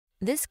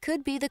This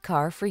could be the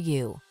car for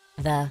you.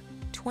 The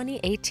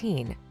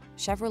 2018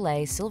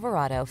 Chevrolet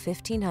Silverado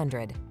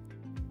 1500.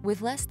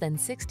 With less than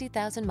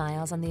 60,000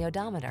 miles on the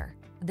odometer,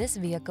 this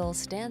vehicle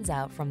stands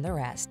out from the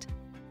rest.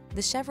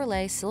 The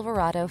Chevrolet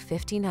Silverado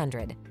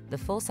 1500, the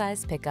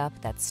full-size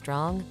pickup that's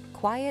strong,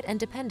 quiet, and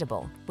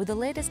dependable, with the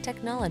latest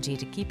technology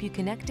to keep you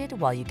connected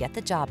while you get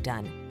the job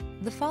done.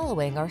 The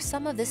following are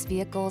some of this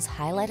vehicle's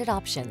highlighted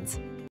options: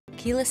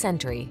 keyless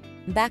entry,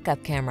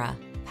 backup camera,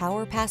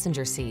 power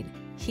passenger seat,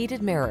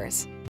 heated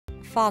mirrors,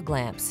 fog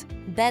lamps,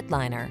 bed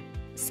liner,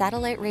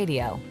 satellite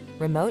radio,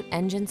 remote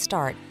engine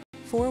start,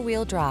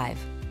 four-wheel drive,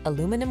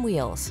 aluminum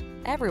wheels.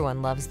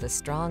 Everyone loves the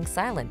strong,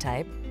 silent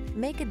type.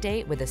 Make a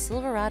date with a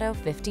Silverado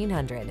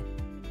 1500.